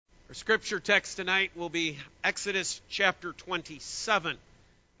Our scripture text tonight will be Exodus chapter 27.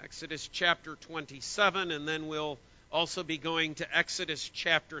 Exodus chapter 27, and then we'll also be going to Exodus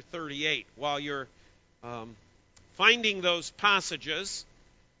chapter 38. While you're finding those passages,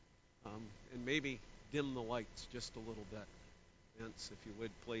 and maybe dim the lights just a little bit, Vince, if you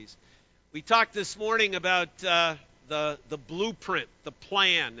would, please. We talked this morning about the blueprint, the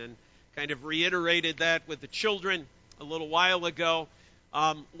plan, and kind of reiterated that with the children a little while ago.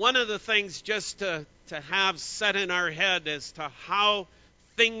 One of the things just to have set in our head as to how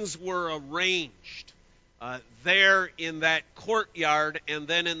things were arranged there in that courtyard and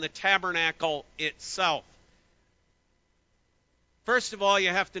then in the tabernacle itself. First of all, you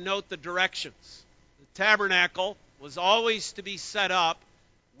have to note the directions. The tabernacle was always to be set up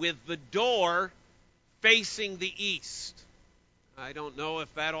with the door facing the east. I don't know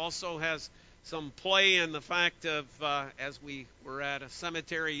if that also has some play in the fact of, as we were at a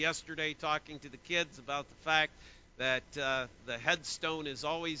cemetery yesterday talking to the kids about the fact that the headstone is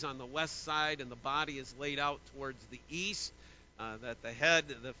always on the west side and the body is laid out towards the east, that the head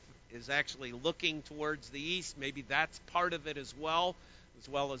is actually looking towards the east. Maybe that's part of it as well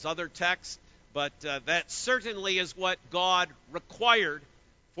as other texts. But that certainly is what God required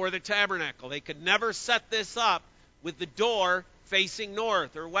for the tabernacle. They could never set this up with the door facing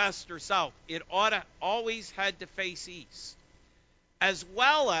north or west or south. It always had to face east, as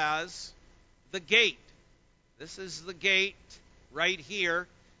well as the gate. This is the gate right here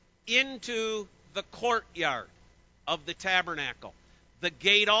into the courtyard of the tabernacle. The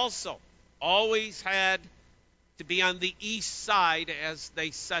gate also always had to be on the east side as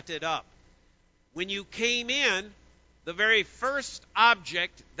they set it up. When you came in, the very first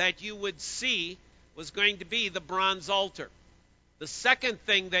object that you would see was going to be the bronze altar. The second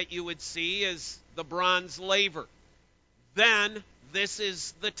thing that you would see is the bronze laver. Then this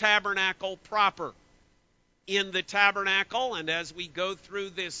is the tabernacle proper. In the tabernacle, and as we go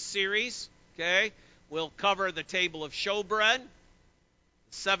through this series, we'll cover the table of showbread,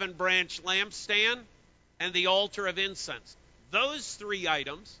 the 7-branch lampstand, and the altar of incense. Those three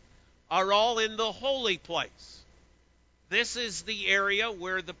items are all in the holy place. This is the area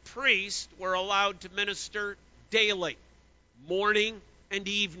where the priests were allowed to minister daily, morning and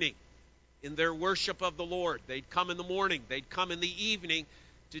evening, in their worship of the Lord. They'd come in the morning, they'd come in the evening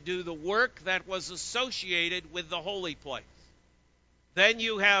to do the work that was associated with the holy place. Then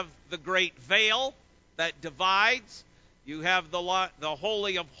you have the great veil that divides. You have the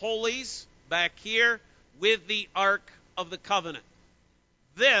Holy of Holies back here with the Ark of the Covenant.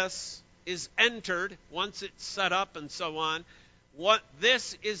 This is entered, once it's set up and so on,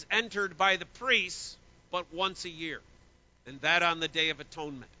 this is entered by the priests but once a year. And that on the Day of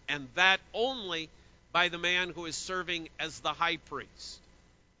Atonement. And that only by the man who is serving as the high priest.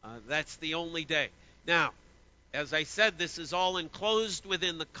 That's the only day. Now, as I said, this is all enclosed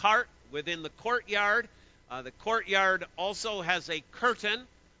within the courtyard. The courtyard also has a curtain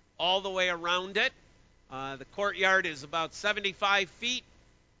all the way around it. The courtyard is about 75 feet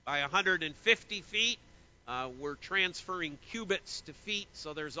by 150 feet. We're transferring cubits to feet,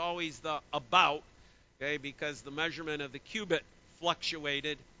 so there's always the about. Because the measurement of the cubit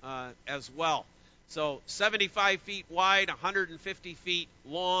fluctuated as well. So 75 feet wide, 150 feet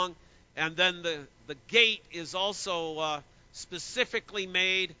long, and then the gate is also specifically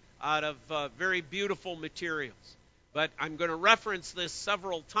made out of very beautiful materials. But I'm going to reference this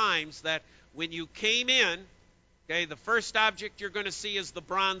several times, that when you came in, the first object you're going to see is the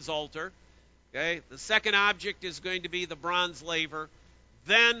bronze altar. The second object is going to be the bronze laver.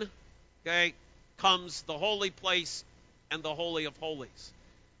 Then, comes the holy place and the Holy of Holies.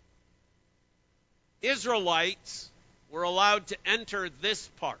 Israelites were allowed to enter this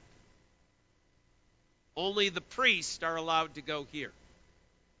part. Only the priests are allowed to go here.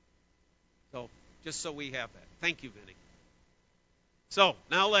 So, just so we have that. Thank you, Vinny. So,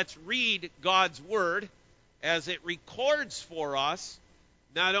 now let's read God's Word as it records for us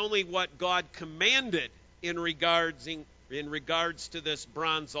not only what God commanded in regards to this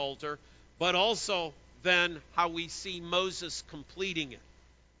bronze altar, but also then how we see Moses completing it.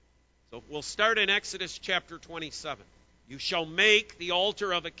 So we'll start in Exodus chapter 27. You shall make the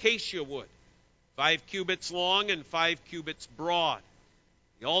altar of acacia wood, 5 cubits long and 5 cubits broad.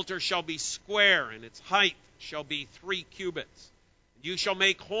 The altar shall be square, and its height shall be 3 cubits. You shall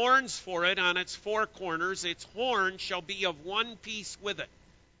make horns for it on its 4 corners. Its horn shall be of one piece with it,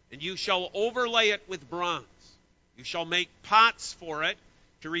 and you shall overlay it with bronze. You shall make pots for it,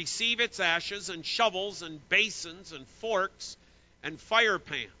 to receive its ashes, and shovels, and basins, and forks, and fire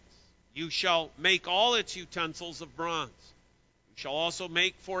pans. You shall make all its utensils of bronze. You shall also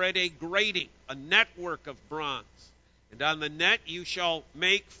make for it a grating, a network of bronze. And on the net you shall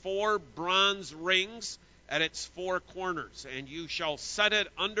make 4 bronze rings at its 4 corners, and you shall set it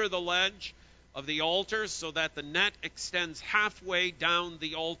under the ledge of the altar, so that the net extends halfway down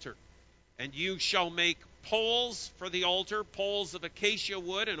the altar. And you shall make poles for the altar, poles of acacia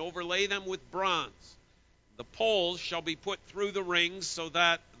wood, and overlay them with bronze. The poles shall be put through the rings, so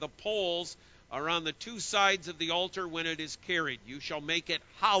that the poles are on the 2 sides of the altar when it is carried. You shall make it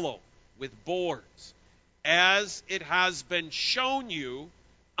hollow with boards. As it has been shown you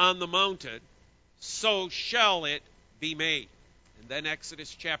on the mountain, so shall it be made. And then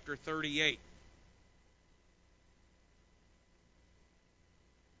Exodus chapter 38.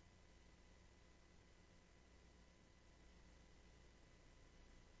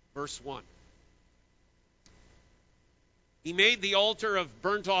 Verse 1. He made the altar of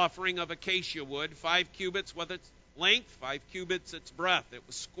burnt offering of acacia wood, 5 cubits was its length, 5 cubits its breadth. It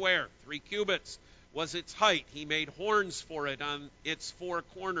was square, 3 cubits was its height. He made horns for it on its 4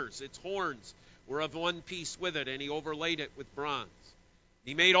 corners. Its horns were of one piece with it, and he overlaid it with bronze.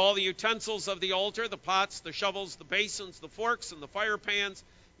 He made all the utensils of the altar, the pots, the shovels, the basins, the forks, and the fire pans.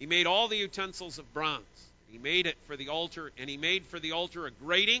 He made all the utensils of bronze. He made it for the altar, and he made for the altar a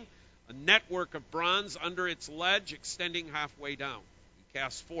grating, a network of bronze under its ledge extending halfway down. He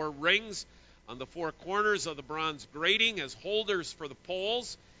cast 4 rings on the 4 corners of the bronze grating as holders for the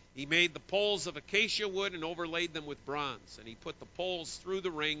poles. He made the poles of acacia wood and overlaid them with bronze. And he put the poles through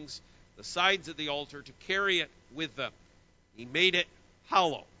the rings, the sides of the altar, to carry it with them. He made it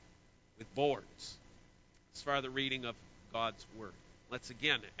hollow with boards. As far as the reading of God's word. Let's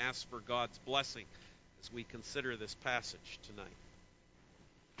again ask for God's blessing as we consider this passage tonight.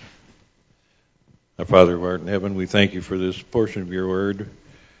 Our Father who art in heaven, we thank you for this portion of your word.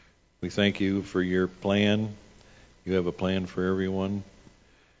 We thank you for your plan. You have a plan for everyone.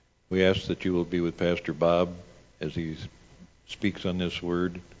 We ask that you will be with Pastor Bob as he speaks on this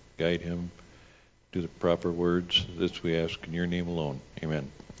word. Guide him to the proper words. This we ask in your name alone. Amen.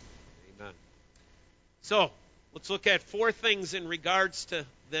 Amen. So, let's look at 4 things in regards to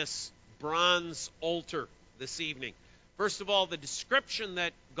this bronze altar this evening. First of all, the description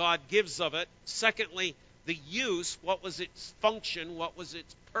that God gives of it. Secondly, the use. What was its function? What was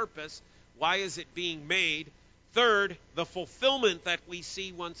its purpose? Why is it being made? Third, the fulfillment that we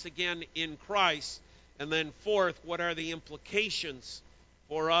see once again in Christ. And then fourth, what are the implications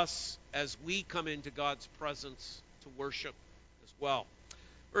for us as we come into God's presence to worship as well?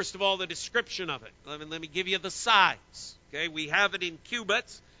 First of all, the description of it. Let me give you the size. Okay, we have it in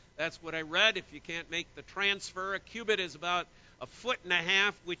cubits. That's what I read. If you can't make the transfer, a cubit is about 1.5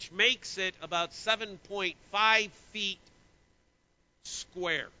 feet, which makes it about 7.5 feet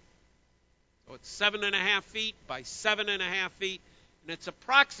square. So it's 7.5 feet by 7.5 feet, and it's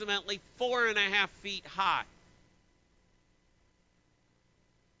approximately 4.5 feet high.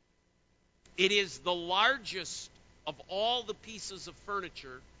 It is the largest of all the pieces of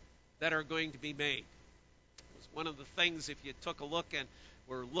furniture that are going to be made. It was one of the things, if you took a look and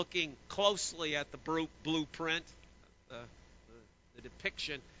were looking closely at the blueprint, the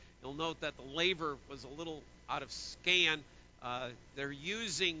depiction, you'll note that the laver was a little out of scan. They're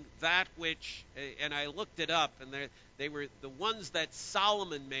using that which, and I looked it up, and they were the ones that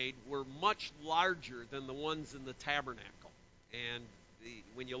Solomon made were much larger than the ones in the tabernacle. And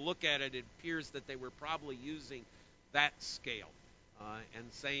when you look at it, it appears that they were probably using that scale and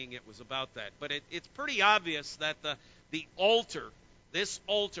saying it was about that. But it's pretty obvious that the altar, this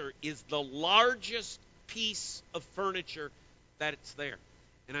altar, is the largest piece of furniture that it's there.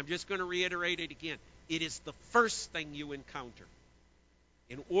 And I'm just going to reiterate it again. It is the first thing you encounter.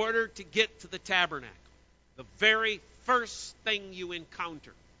 In order to get to the tabernacle, the very first thing you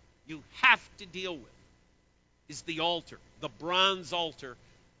encounter, you have to deal with, is the altar, the bronze altar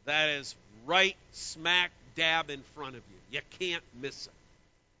that is right smack dab in front of you. You can't miss it.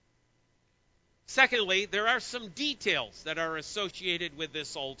 Secondly, there are some details that are associated with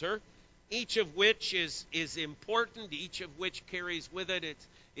this altar, each of which is important, each of which carries with it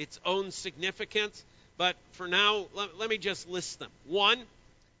its own significance. But for now, let me just list them. One,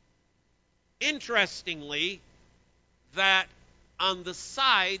 interestingly, that on the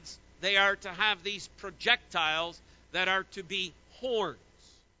sides, they are to have these projectiles that are to be horns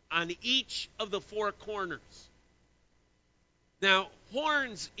on each of the 4 corners. Now,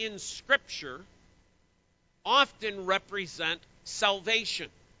 horns in Scripture often represent salvation.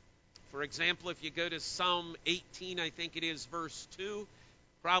 For example, if you go to Psalm 18, I think it is verse 2,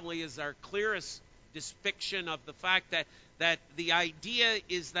 probably is our clearest depiction of the fact that the idea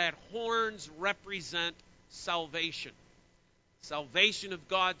is that horns represent salvation. Salvation of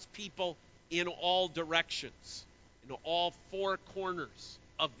God's people in all directions, in all four corners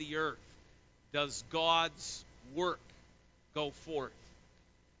of the earth, does God's work go forth.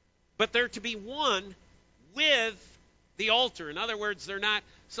 But they're to be one with the altar. In other words, they're not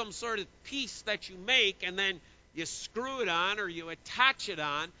some sort of piece that you make and then you screw it on or you attach it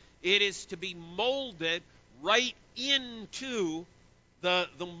on. It is to be molded right into the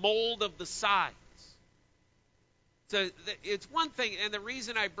mold of the sides. So it's one thing, and the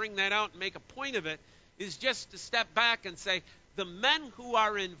reason I bring that out and make a point of it is just to step back and say, the men who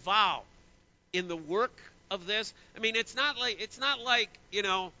are involved in the work of this, I mean, it's not like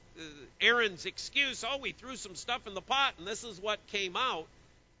Aaron's excuse, oh, we threw some stuff in the pot and this is what came out.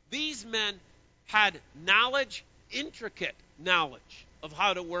 These men had knowledge, intricate knowledge of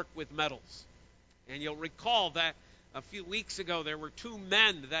how to work with metals. And you'll recall that a few weeks ago there were two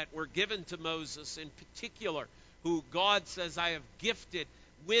men that were given to Moses in particular, who God says, I have gifted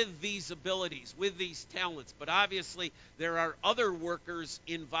with these abilities, with these talents. But obviously there are other workers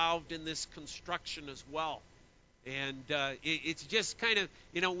involved in this construction as well. And it's just kind of,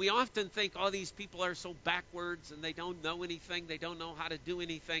 we often think, oh, these people are so backwards and they don't know anything, they don't know how to do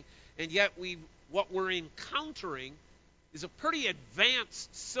anything. And yet what we're encountering is a pretty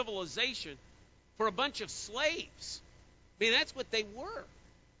advanced civilization for a bunch of slaves. I mean, that's what they were.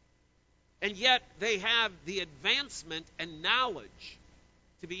 And yet they have the advancement and knowledge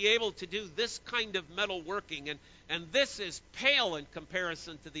to be able to do this kind of metal working. And this is pale in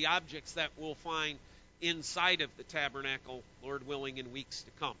comparison to the objects that we'll find inside of the tabernacle, Lord willing, in weeks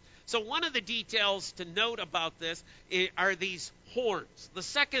to come. So one of the details to note about this are these horns. The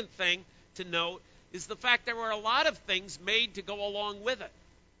second thing to note is the fact there were a lot of things made to go along with it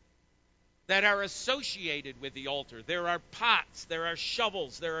that are associated with the altar. There are pots, there are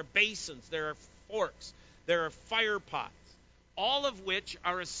shovels, there are basins, there are forks, there are fire pots, all of which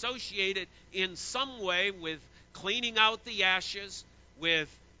are associated in some way with cleaning out the ashes, with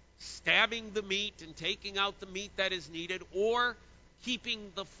stabbing the meat and taking out the meat that is needed, or keeping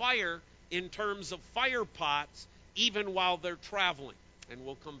the fire in terms of fire pots even while they're traveling. And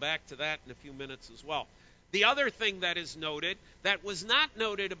we'll come back to that in a few minutes as well. The other thing that is noted, that was not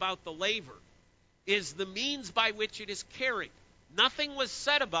noted about the laver, is the means by which it is carried. Nothing was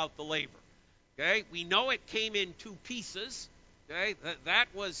said about the laver. Okay? We know it came in two pieces. Okay? That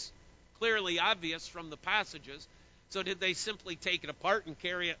was clearly obvious from the passages. So did they simply take it apart and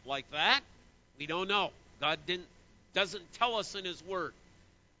carry it like that? We don't know. God doesn't tell us in his word.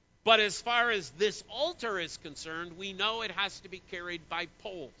 But as far as this altar is concerned, we know it has to be carried by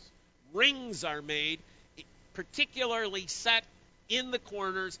poles. Rings are made, particularly set in the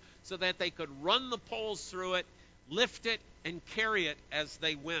corners so that they could run the poles through it, lift it, and carry it as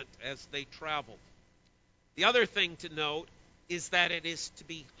they went, as they traveled. The other thing to note is that it is to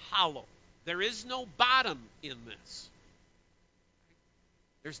be hollow. There is no bottom in this.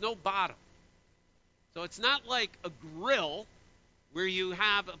 There's no bottom. So it's not like a grill where you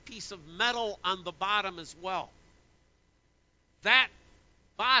have a piece of metal on the bottom as well. That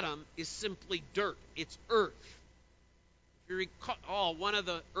bottom is simply dirt. It's earth. If you recall, one of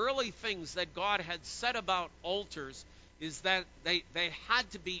the early things that God had said about altars is that they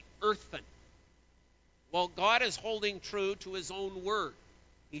had to be earthen. Well, God is holding true to his own word.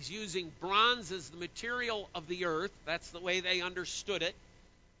 He's using bronze as the material of the earth. That's the way they understood it.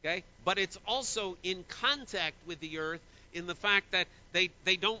 Okay? But it's also in contact with the earth in the fact that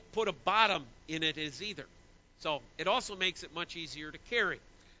they don't put a bottom in it as either. So it also makes it much easier to carry.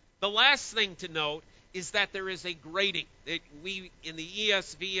 The last thing to note is that there is a grating. In the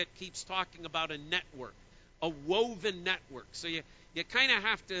ESV, it keeps talking about a network, a woven network. So you kind of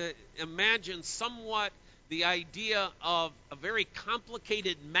have to imagine somewhat the idea of a very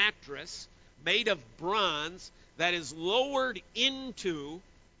complicated mattress made of bronze that is lowered into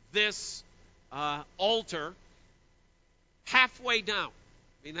this altar halfway down.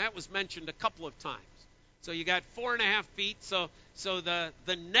 I mean, that was mentioned a couple of times. So you got 4.5 feet. So the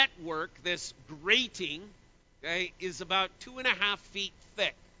network, this grating, okay, is about 2.5 feet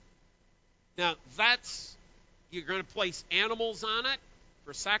thick. Now you're going to place animals on it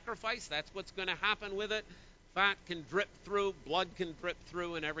for sacrifice. That's what's going to happen with it. Fat can drip through, blood can drip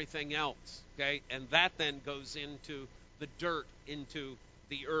through, and everything else. Okay, and that then goes into the dirt, into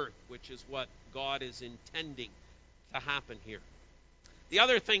the earth, which is what God is intending to happen here. The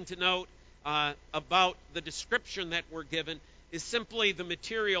other thing to note about the description that we're given is simply the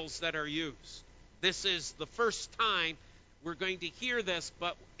materials that are used. This is the first time we're going to hear this,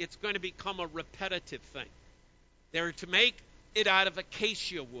 but it's going to become a repetitive thing. They're to make it out of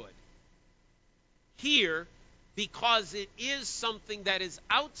acacia wood. Here, because it is something that is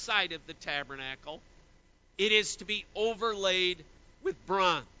outside of the tabernacle, it is to be overlaid with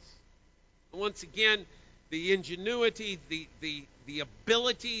bronze. Once again, the ingenuity, the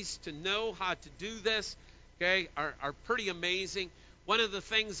abilities to know how to do this, okay, are pretty amazing. One of the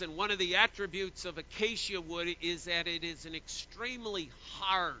things and one of the attributes of acacia wood is that it is an extremely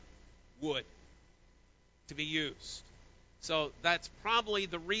hard wood to be used. So that's probably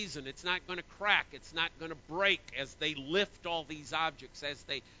the reason. It's not going to crack. It's not going to break as they lift all these objects, as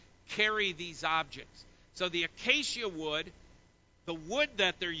they carry these objects. So the acacia wood, the wood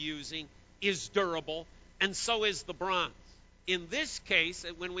that they're using, is durable, and so is the bronze. In this case,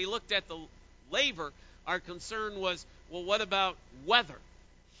 when we looked at the laver, our concern was, well, what about weather?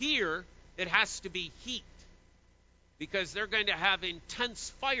 Here, it has to be heat, because they're going to have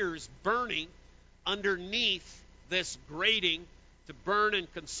intense fires burning underneath this grating to burn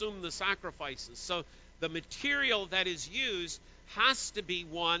and consume the sacrifices. So the material that is used has to be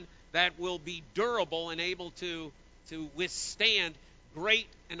one that will be durable and able to withstand great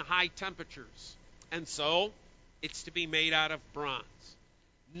and high temperatures. And so it's to be made out of bronze.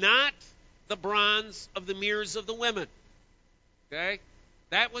 Not the bronze of the mirrors of the women. Okay?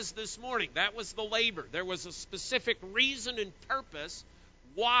 That was this morning. That was the labor. There was a specific reason and purpose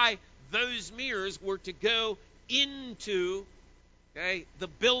why those mirrors were to go into, okay, the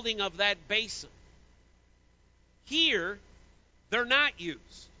building of that basin. Here, they're not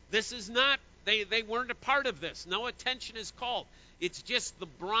used. This is not, they weren't a part of this. No attention is called. It's just the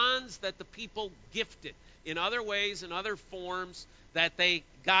bronze that the people gifted in other ways, in other forms that they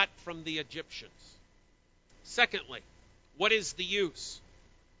got from the Egyptians. Secondly, what is the use?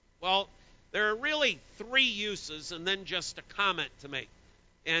 Well, there are really three uses and then just a comment to make.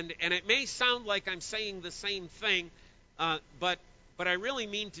 And it may sound like I'm saying the same thing, but I really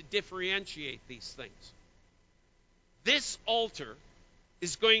mean to differentiate these things. This altar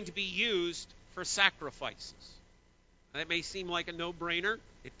is going to be used for sacrifices. That may seem like a no-brainer.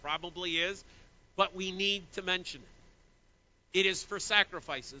 It probably is, but we need to mention it. It is for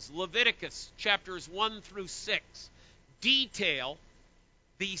sacrifices. Leviticus chapters 1 through 6 detail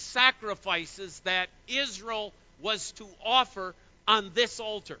the sacrifices that Israel was to offer on this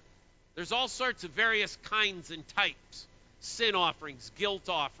altar. There's all sorts of various kinds and types. Sin offerings, guilt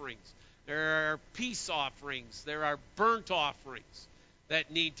offerings. There are peace offerings. There are burnt offerings that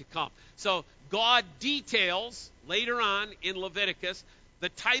need to come. So God details later on in Leviticus the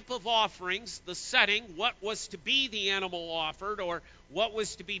type of offerings, the setting, what was to be the animal offered, or what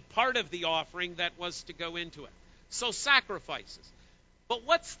was to be part of the offering that was to go into it. So sacrifices. But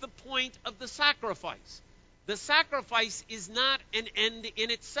what's the point of the sacrifice? The sacrifice is not an end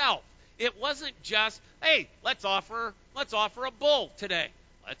in itself. It wasn't just, hey, let's offer a bull today.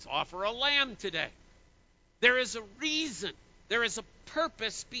 Let's offer a lamb today. There is a reason. There is a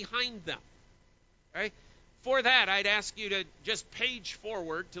purpose behind them. Right? For that, I'd ask you to just page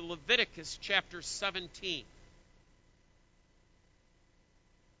forward to Leviticus chapter 17.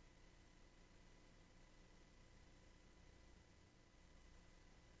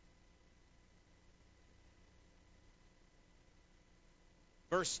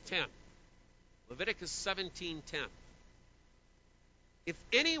 Verse 10. Leviticus 17:10. If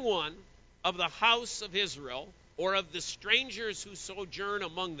anyone of the house of Israel or of the strangers who sojourn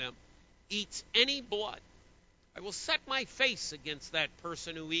among them eats any blood, I will set my face against that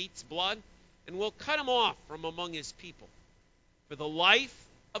person who eats blood and will cut him off from among his people. For the life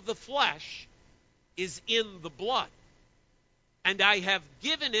of the flesh is in the blood, and I have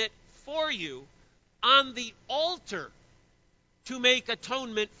given it for you on the altar to make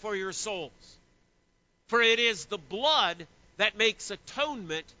atonement for your souls. For it is the blood that makes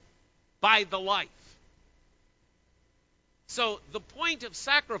atonement by the life. So the point of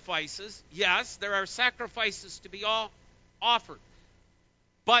sacrifices, yes, there are sacrifices to be offered.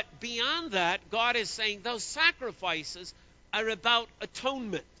 But beyond that, God is saying those sacrifices are about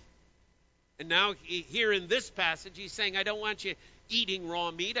atonement. And now here in this passage, he's saying, I don't want you eating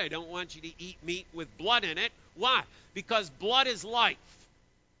raw meat. I don't want you to eat meat with blood in it. Why? Because blood is life.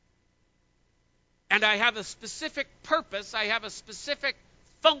 And I have a specific purpose. I have a specific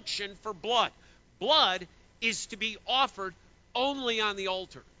function for blood. Blood is to be offered only on the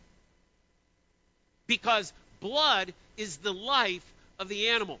altar. Because blood is the life of the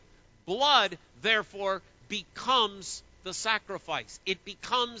animal. Blood, therefore, becomes the sacrifice. It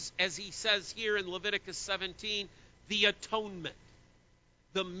becomes, as he says here in Leviticus 17, the atonement.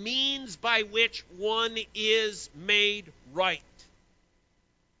 The means by which one is made right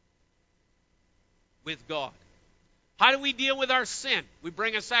with God. How do we deal with our sin? We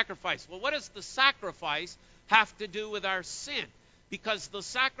bring a sacrifice. Well, what is the sacrifice have to do with our sin, because the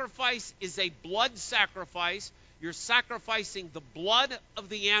sacrifice is a blood sacrifice. You're sacrificing the blood of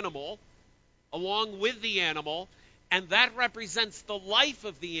the animal along with the animal, and that represents the life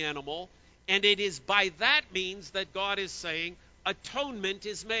of the animal, and it is by that means that God is saying atonement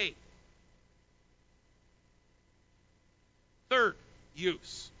is made. Third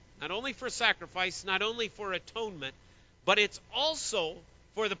use, not only for sacrifice, not only for atonement, but it's also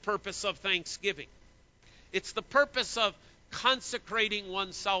for the purpose of thanksgiving. It's the purpose of consecrating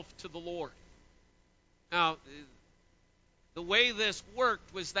oneself to the Lord. Now, the way this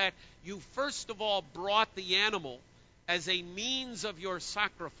worked was that you first of all brought the animal as a means of your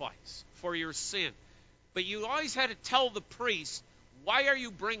sacrifice for your sin. But you always had to tell the priest, why are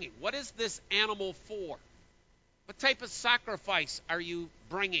you bringing? What is this animal for? What type of sacrifice are you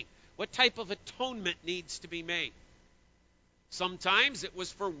bringing? What type of atonement needs to be made? Sometimes it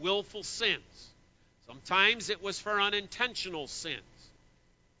was for willful sins. Sometimes it was for unintentional sins.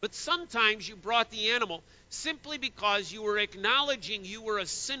 But sometimes you brought the animal simply because you were acknowledging you were a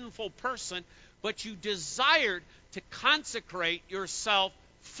sinful person, but you desired to consecrate yourself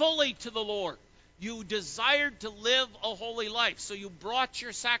fully to the Lord. You desired to live a holy life, so you brought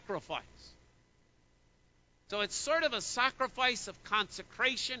your sacrifice. So it's sort of a sacrifice of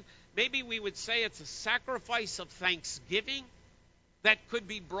consecration. Maybe we would say it's a sacrifice of thanksgiving that could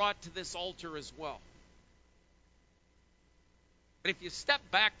be brought to this altar as well. But if you step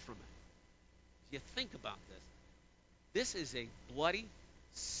back from it, if you think about this is a bloody,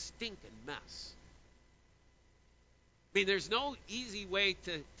 stinking mess. I mean, there's no easy way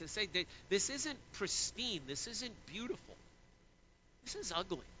to say that this isn't pristine. This isn't beautiful. This is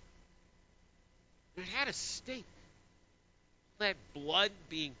ugly. And it had a stink. All that blood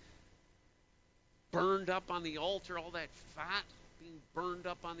being burned up on the altar, all that fat being burned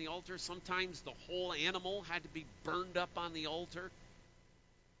up on the altar. Sometimes the whole animal had to be burned up on the altar.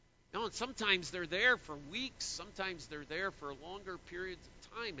 No, and sometimes they're there for weeks. Sometimes they're there for longer periods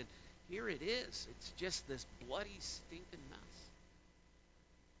of time. And here it is. It's just this bloody, stinking mess.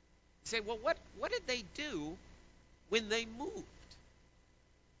 You say, well, what did they do when they moved?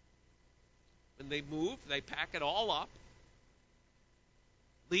 When they moved, they pack it all up.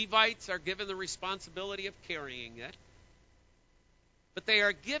 Levites are given the responsibility of carrying it. But they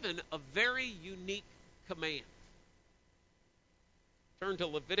are given a very unique command. Turn to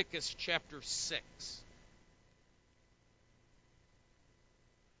Leviticus chapter 6.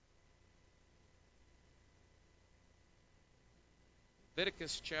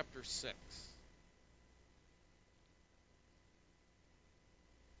 Leviticus chapter 6.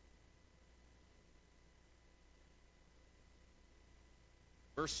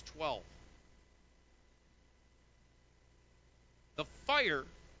 Verse 12. The fire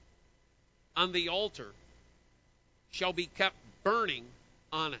on the altar shall be kept burning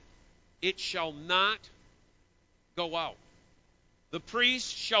on it. It shall not go out. The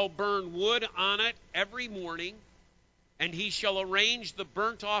priest shall burn wood on it every morning, and he shall arrange the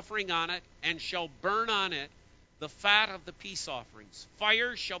burnt offering on it, and shall burn on it the fat of the peace offerings.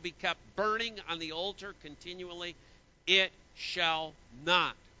 Fire shall be kept burning on the altar continually. It shall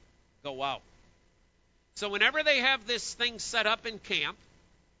not go out. So whenever they have this thing set up in camp,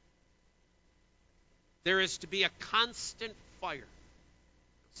 there is to be a constant fire.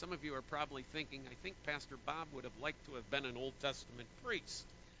 Some of you are probably thinking, I think Pastor Bob would have liked to have been an Old Testament priest.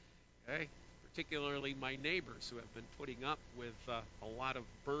 Okay? Particularly my neighbors who have been putting up with a lot of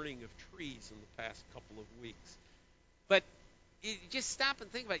burning of trees in the past couple of weeks. But you just stop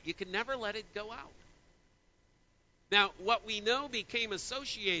and think about it. You can never let it go out. Now, what we know became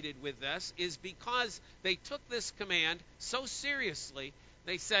associated with this is because they took this command so seriously,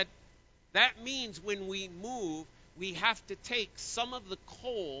 they said, that means when we move, we have to take some of the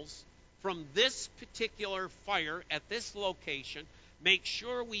coals from this particular fire at this location, make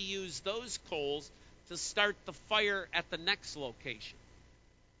sure we use those coals to start the fire at the next location.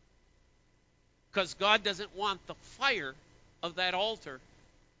 Because God doesn't want the fire of that altar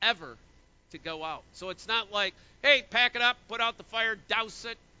ever to go out. So it's not like, hey, pack it up, put out the fire, douse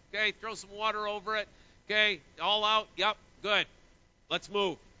it, okay, throw some water over it, okay, all out, yep, good, let's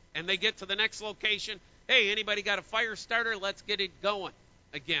move. And they get to the next location, hey, anybody got a fire starter? Let's get it going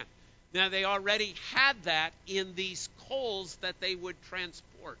again. Now, they already had that in these coals that they would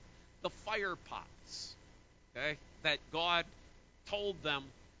transport, the fire pots, okay, that God told them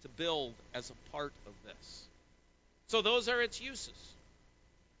to build as a part of this. So those are its uses.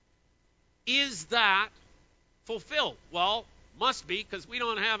 Is that fulfilled? Well, must be, because we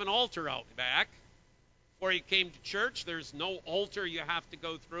don't have an altar out back. Before you came to church, there's no altar you have to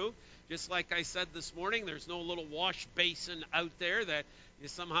go through. Just like I said this morning, there's no little wash basin out there that you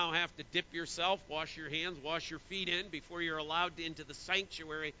somehow have to dip yourself, wash your hands, wash your feet in before you're allowed into the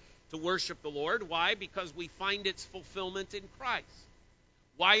sanctuary to worship the Lord. Why? Because we find its fulfillment in Christ.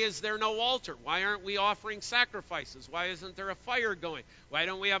 Why is there no altar? Why aren't we offering sacrifices? Why isn't there a fire going? Why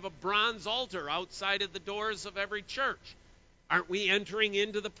don't we have a bronze altar outside of the doors of every church? Aren't we entering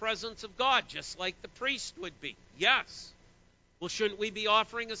into the presence of God just like the priest would be? Yes. Well, shouldn't we be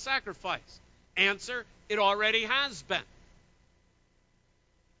offering a sacrifice? Answer, it already has been.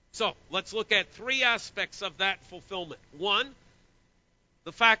 So, let's look at three aspects of that fulfillment. One,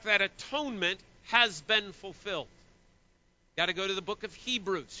 the fact that atonement has been fulfilled. Got to go to the book of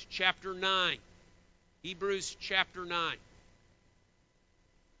Hebrews, chapter 9. Hebrews, chapter 9.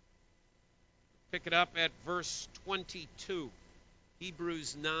 Pick it up at verse 22.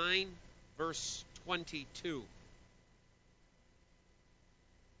 Hebrews 9, verse 22.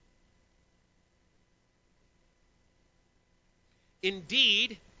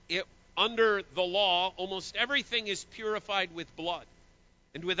 Indeed, under the law, almost everything is purified with blood.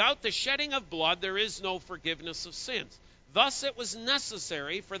 And without the shedding of blood, there is no forgiveness of sins. Thus it was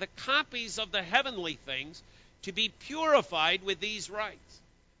necessary for the copies of the heavenly things to be purified with these rites.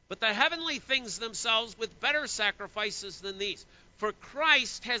 But the heavenly things themselves with better sacrifices than these. For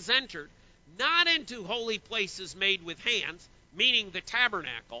Christ has entered, not into holy places made with hands, meaning the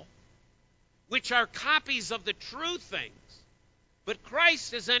tabernacle, which are copies of the true things, but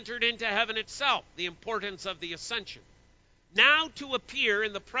Christ has entered into heaven itself, the importance of the ascension, now to appear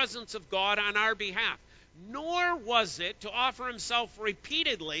in the presence of God on our behalf. Nor was it to offer himself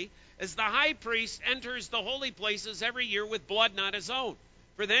repeatedly, as the high priest enters the holy places every year with blood not his own.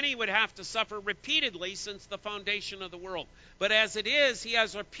 For then he would have to suffer repeatedly since the foundation of the world. But as it is, he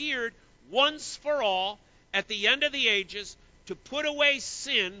has appeared once for all at the end of the ages to put away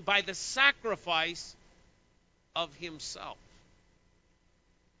sin by the sacrifice of himself.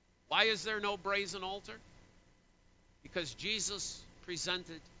 Why is there no brazen altar? Because Jesus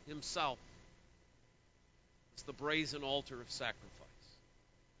presented himself as the brazen altar of sacrifice.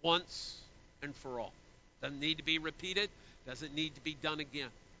 Once and for all. Doesn't need to be repeated. Doesn't need to be done again.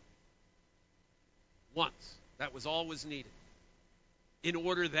 Once. That was all was needed. In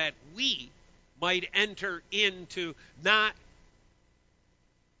order that we might enter into not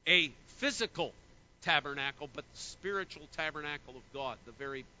a physical tabernacle, but the spiritual tabernacle of God, the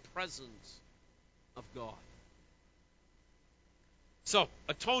very presence of God. So,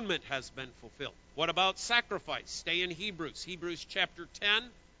 atonement has been fulfilled. What about sacrifice? Stay in Hebrews. Hebrews chapter 10,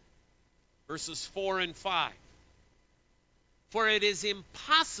 verses 4 and 5. For it is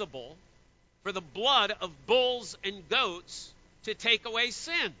impossible for the blood of bulls and goats to take away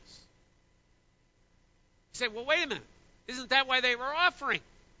sins. You say, well, wait a minute. Isn't that why they were offering?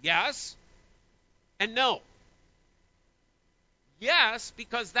 Yes and no. Yes,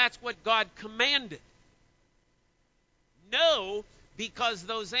 because that's what God commanded. No, because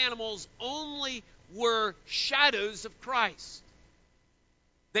those animals only were shadows of Christ.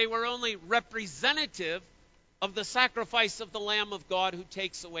 They were only representative of the sacrifice of the Lamb of God who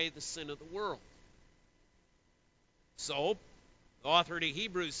takes away the sin of the world. So, the author to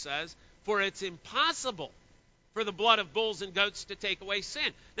Hebrews says, for it's impossible for the blood of bulls and goats to take away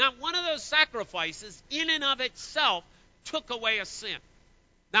sin. Now, one of those sacrifices, in and of itself, took away a sin.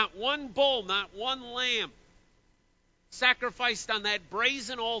 Not one bull, not one lamb, sacrificed on that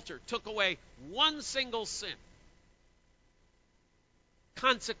brazen altar, took away one single sin.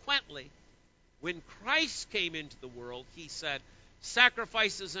 Consequently, when Christ came into the world, he said,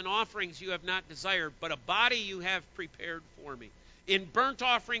 sacrifices and offerings you have not desired, but a body you have prepared for me. In burnt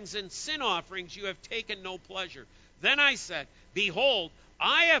offerings and sin offerings you have taken no pleasure. Then I said, behold,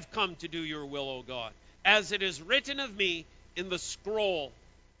 I have come to do your will, O God, as it is written of me in the scroll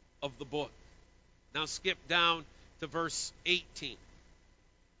of the book. Now skip down to verse 18.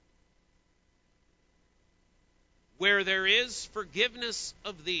 Where there is forgiveness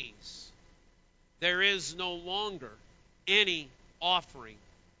of these, there is no longer any offering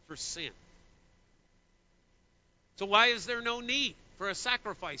for sin. So why is there no need for a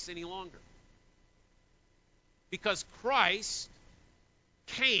sacrifice any longer? Because Christ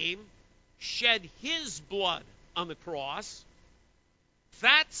came, shed his blood on the cross.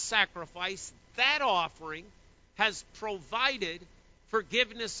 That sacrifice, that offering, has provided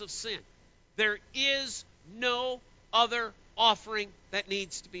forgiveness of sin. There is no other offering that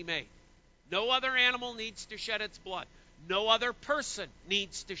needs to be made. No other animal needs to shed its blood. No other person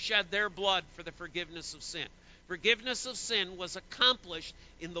needs to shed their blood for the forgiveness of sin. Forgiveness of sin was accomplished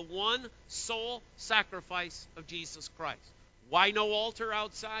in the one sole sacrifice of Jesus Christ. Why no altar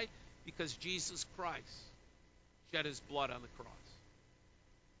outside? Because Jesus Christ shed his blood on the cross.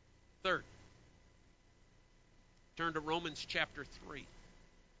 Third, turn to Romans chapter 3.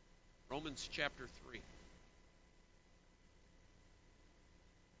 Romans chapter 3.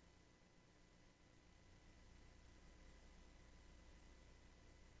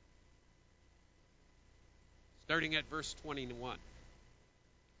 Starting at verse 21.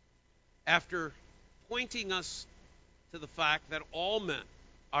 After pointing us to the fact that all men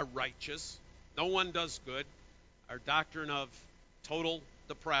are righteous, no one does good, our doctrine of total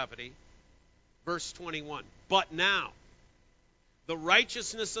depravity. Verse 21, but now the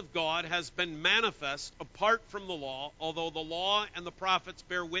righteousness of God has been manifest apart from the law, although the law and the prophets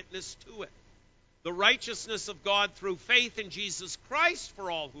bear witness to it. The righteousness of God through faith in Jesus Christ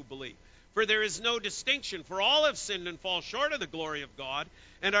for all who believe. For there is no distinction, for all have sinned and fall short of the glory of God,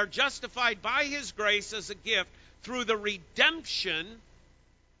 and are justified by his grace as a gift through the redemption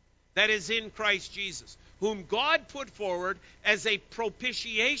that is in Christ Jesus, whom God put forward as a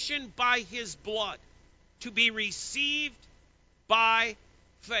propitiation by his blood, to be received by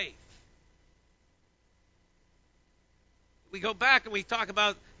faith. We go back and we talk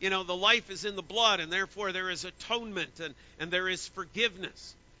about, the life is in the blood, and therefore there is atonement and there is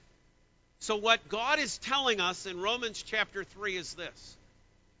forgiveness. So what God is telling us in Romans chapter 3 is this.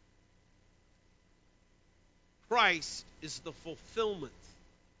 Christ is the fulfillment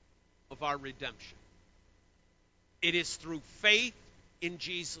of our redemption. It is through faith in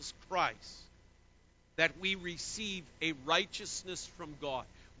Jesus Christ that we receive a righteousness from God.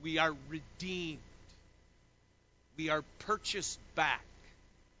 We are redeemed. We are purchased back.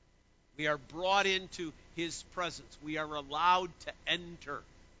 We are brought into his presence. We are allowed to enter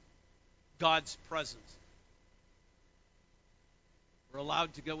God's presence. We're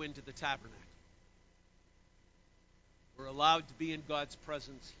allowed to go into the tabernacle. We're allowed to be in God's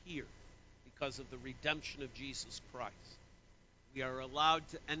presence here because of the redemption of Jesus Christ. We are allowed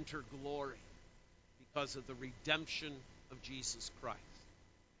to enter glory because of the redemption of Jesus Christ.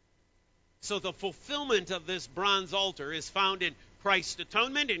 So the fulfillment of this bronze altar is found in Christ's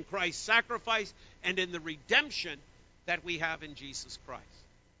atonement, in Christ's sacrifice, and in the redemption that we have in Jesus Christ.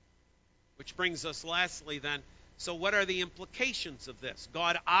 Which brings us lastly then, so what are the implications of this?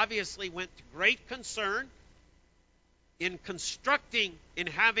 God obviously went to great concern in constructing, in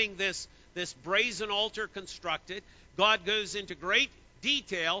having this brazen altar constructed. God goes into great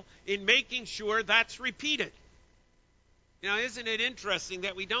detail in making sure that's repeated. Isn't it interesting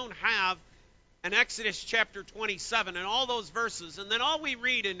that we don't have an Exodus chapter 27 and all those verses, and then all we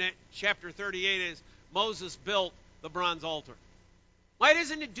read in chapter 38 is Moses built the bronze altar. Why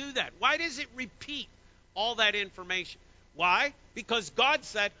doesn't it do that? Why does it repeat all that information? Why? Because God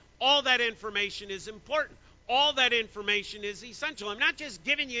said all that information is important. All that information is essential. I'm not just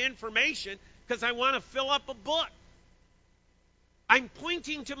giving you information because I want to fill up a book. I'm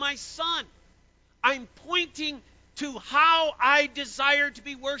pointing to my Son. I'm pointing to how I desire to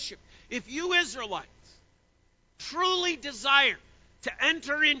be worshiped. If you Israelites truly desire to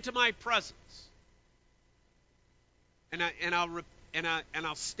enter into my presence, and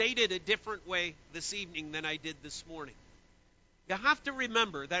I'll state it a different way this evening than I did this morning. You have to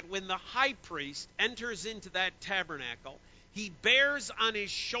remember that when the high priest enters into that tabernacle, he bears on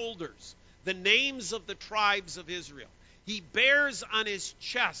his shoulders the names of the tribes of Israel. He bears on his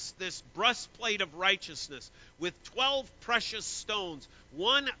chest this breastplate of righteousness with 12 precious stones,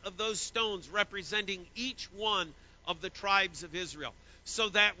 one of those stones representing each one of the tribes of Israel. So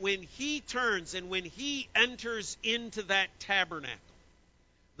that when he turns and when he enters into that tabernacle,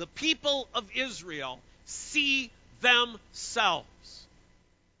 the people of Israel see themselves.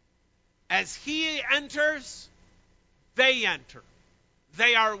 As he enters, they enter.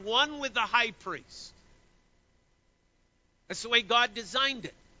 They are one with the high priest. That's the way God designed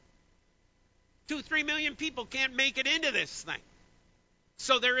it. 2-3 million people can't make it into this thing.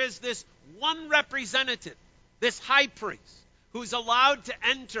 So there is this one representative, this high priest, who's allowed to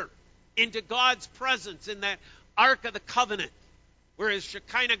enter into God's presence in that Ark of the Covenant, where his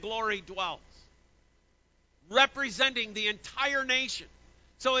Shekinah glory dwells, representing the entire nation.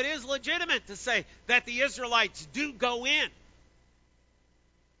 So it is legitimate to say that the Israelites do go in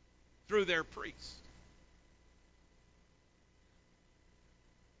through their priest.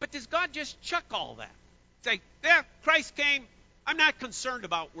 But does God just chuck all that? Say, yeah, Christ came, I'm not concerned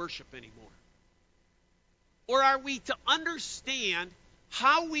about worship anymore. Or are we to understand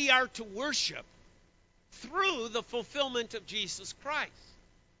how we are to worship through the fulfillment of Jesus Christ?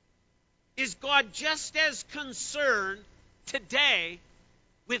 Is God just as concerned today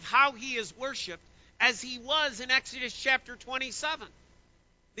with how he is worshiped as he was in Exodus chapter 27?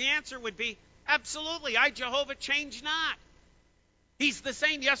 The answer would be, absolutely, I, Jehovah, change not. He's the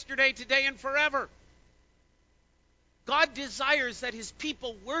same yesterday, today, and forever. God desires that his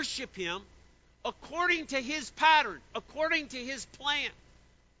people worship him according to his pattern, according to his plan.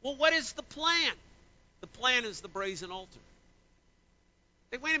 Well, what is the plan? The plan is the brazen altar.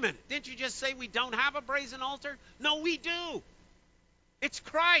 Hey, wait a minute. Didn't you just say we don't have a brazen altar? No, we do. It's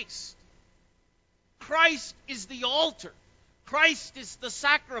Christ. Christ is the altar. Christ is the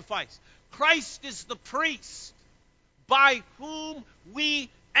sacrifice. Christ is the priest by whom we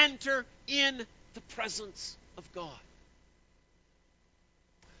enter in the presence of God.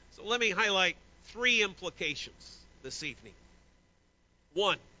 So let me highlight 3 implications this evening.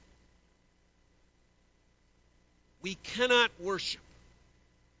 1, we cannot worship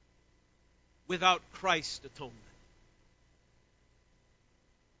without Christ's atonement.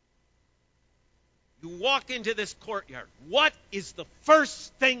 You walk into this courtyard. What is the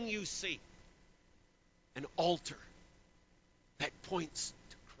first thing you see? An altar that points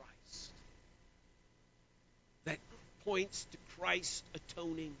to Christ. That points to Christ's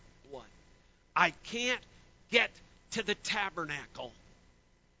atoning blood. I can't get to the tabernacle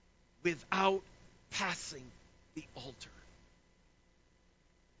without passing the altar.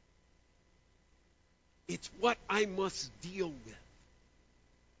 It's what I must deal with.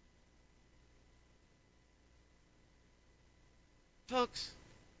 Folks,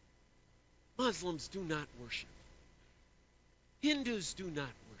 Muslims do not worship. Hindus do not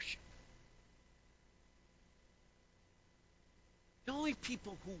worship. The only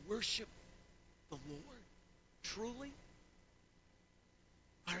people who worship the Lord truly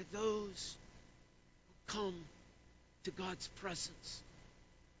are those who come to God's presence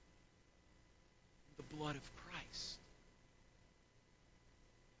in the blood of Christ.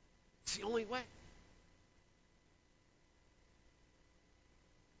 It's the only way.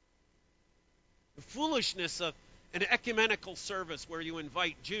 The foolishness of an ecumenical service where you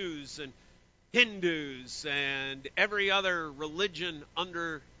invite Jews and Hindus and every other religion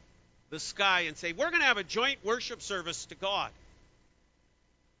under the sky and say, we're going to have a joint worship service to God.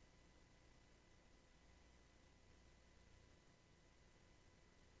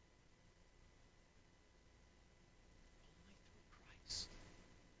 Only through Christ.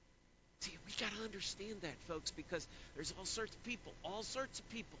 See, we got to understand that, folks, because there's all sorts of people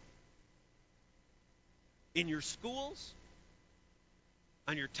in your schools,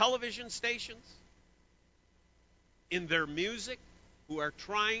 on your television stations, in their music, who are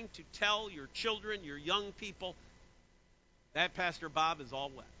trying to tell your children, your young people, that Pastor Bob is all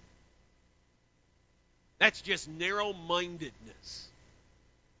wet. That's just narrow-mindedness.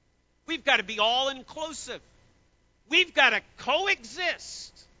 We've got to be all-inclusive. We've got to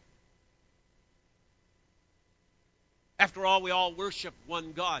coexist. After all, we all worship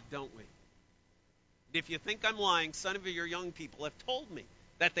one God, don't we? If you think I'm lying, some of your young people have told me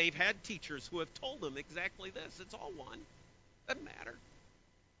that they've had teachers who have told them exactly this. It's all one. Doesn't matter.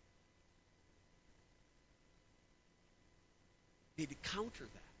 You need to counter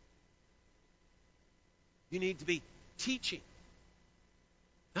that. You need to be teaching,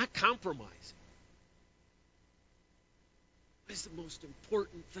 not compromising. What is the most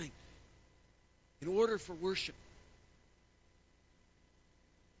important thing? In order for worship,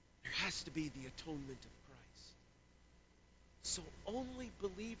 there has to be the atonement of Christ. So only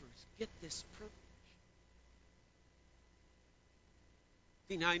believers get this privilege.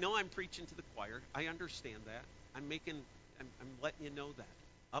 See, now I know I'm preaching to the choir. I understand that. I'm letting you know that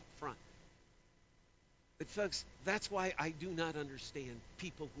up front. But folks, that's why I do not understand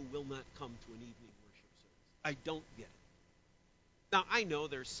people who will not come to an evening worship service. I don't get it. Now, I know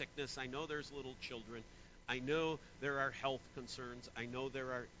there's sickness. I know there's little children. I know there are health concerns. I know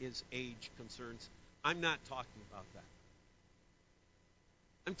there is age concerns. I'm not talking about that.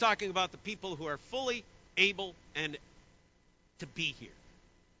 I'm talking about the people who are fully able and to be here.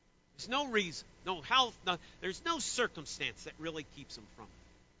 There's no reason, no health, there's no circumstance that really keeps them from it.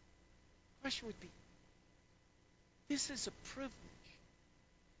 The question would be, this is a privilege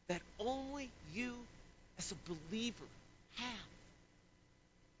that only you as a believer have.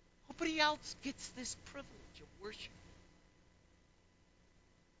 Nobody else gets this privilege of worship.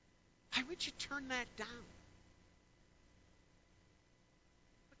 Why would you turn that down?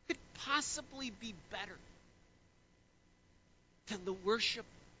 What could possibly be better than the worship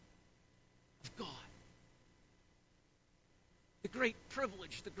of God? The great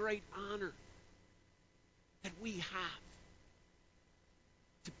privilege, the great honor that we have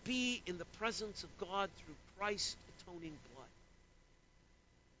to be in the presence of God through Christ's atoning blood.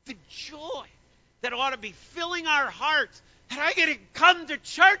 The joy that ought to be filling our hearts And I get to come to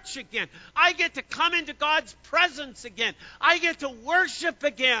church again. I get to come into God's presence again. I get to worship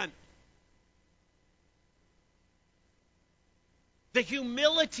again. The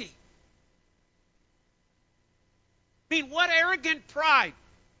humility. I mean, what arrogant pride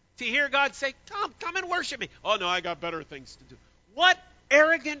to hear God say, come and worship me. Oh, no, I got better things to do. What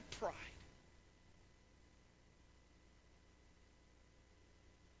arrogant pride.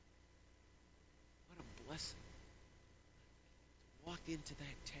 What a blessing. Walk into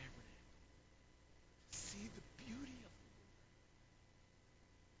that tabernacle. See the beauty of the Lord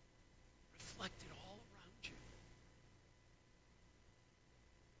reflected all around you.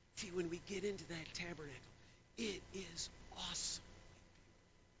 See, when we get into that tabernacle, it is awesome.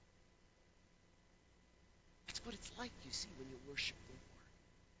 That's what it's like, you see, when you worship the Lord.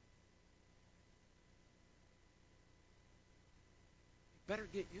 You better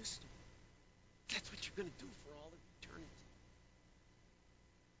get used to it. That's what you're going to do for all of eternity.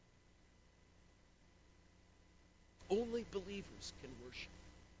 Only believers can worship.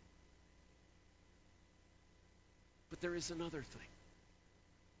 But there is another thing.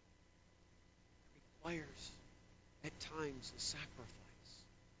 It requires, at times, a sacrifice.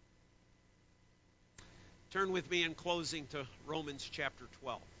 Turn with me in closing to Romans chapter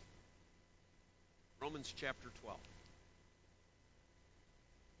 12. Romans chapter 12.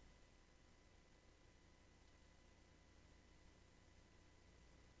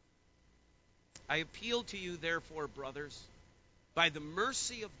 I appeal to you, therefore, brothers, by the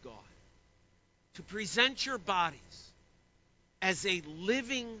mercy of God, to present your bodies as a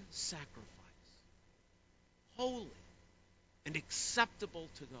living sacrifice, holy and acceptable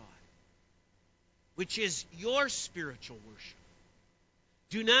to God, which is your spiritual worship.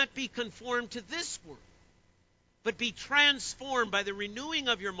 Do not be conformed to this world, but be transformed by the renewing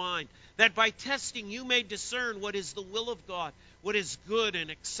of your mind, that by testing you may discern what is the will of God, what is good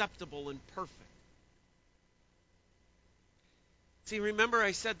and acceptable and perfect. See, remember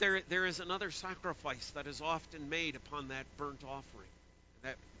I said there is another sacrifice that is often made upon that burnt offering,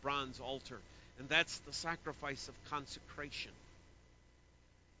 that bronze altar, and that's the sacrifice of consecration.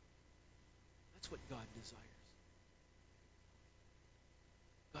 That's what God desires.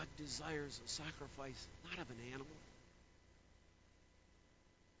 God desires a sacrifice not of an animal,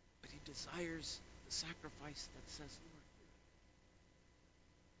 but he desires the sacrifice that says, Lord,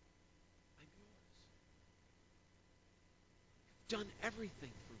 I'm yours. You've done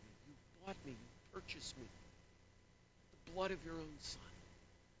everything for me. You've bought me. You've purchased me. The blood of your own Son.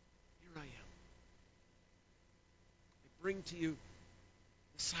 Here I am. I bring to you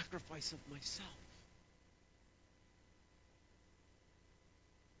the sacrifice of myself.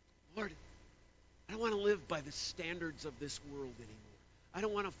 Lord, I don't want to live by the standards of this world anymore. I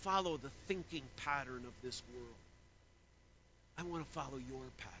don't want to follow the thinking pattern of this world. I want to follow your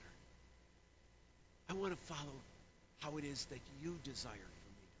pattern. I want to follow how it is that you desire for me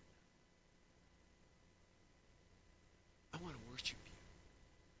to live. I want to worship you.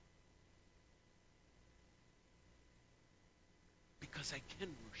 Because I can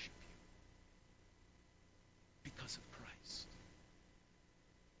worship you. Because of Christ.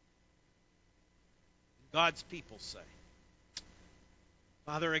 God's people say,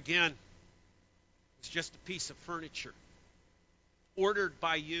 Father, again, it's just a piece of furniture ordered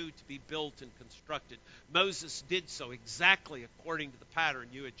by you to be built and constructed. Moses did so exactly according to the pattern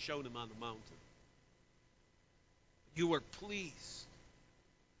you had shown him on the mountain. You were pleased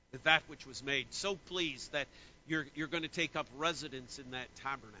with that which was made, so pleased that you're going to take up residence in that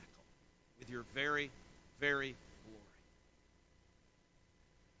tabernacle with your very, very glory.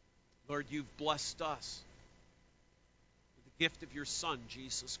 Lord, you've blessed us with the gift of your Son,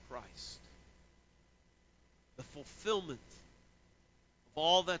 Jesus Christ, the fulfillment of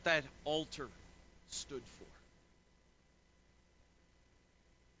all that that altar stood for.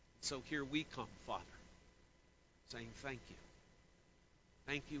 So here we come, Father, saying thank you.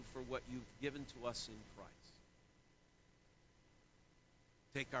 Thank you for what you've given to us in Christ.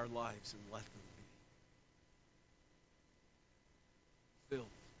 Take our lives and let them be filled,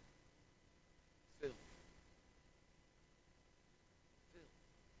 filled, filled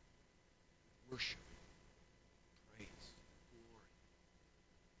with worship, praise, glory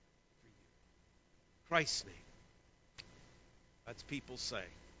for you. In Christ's name, God's people say,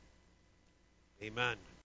 amen.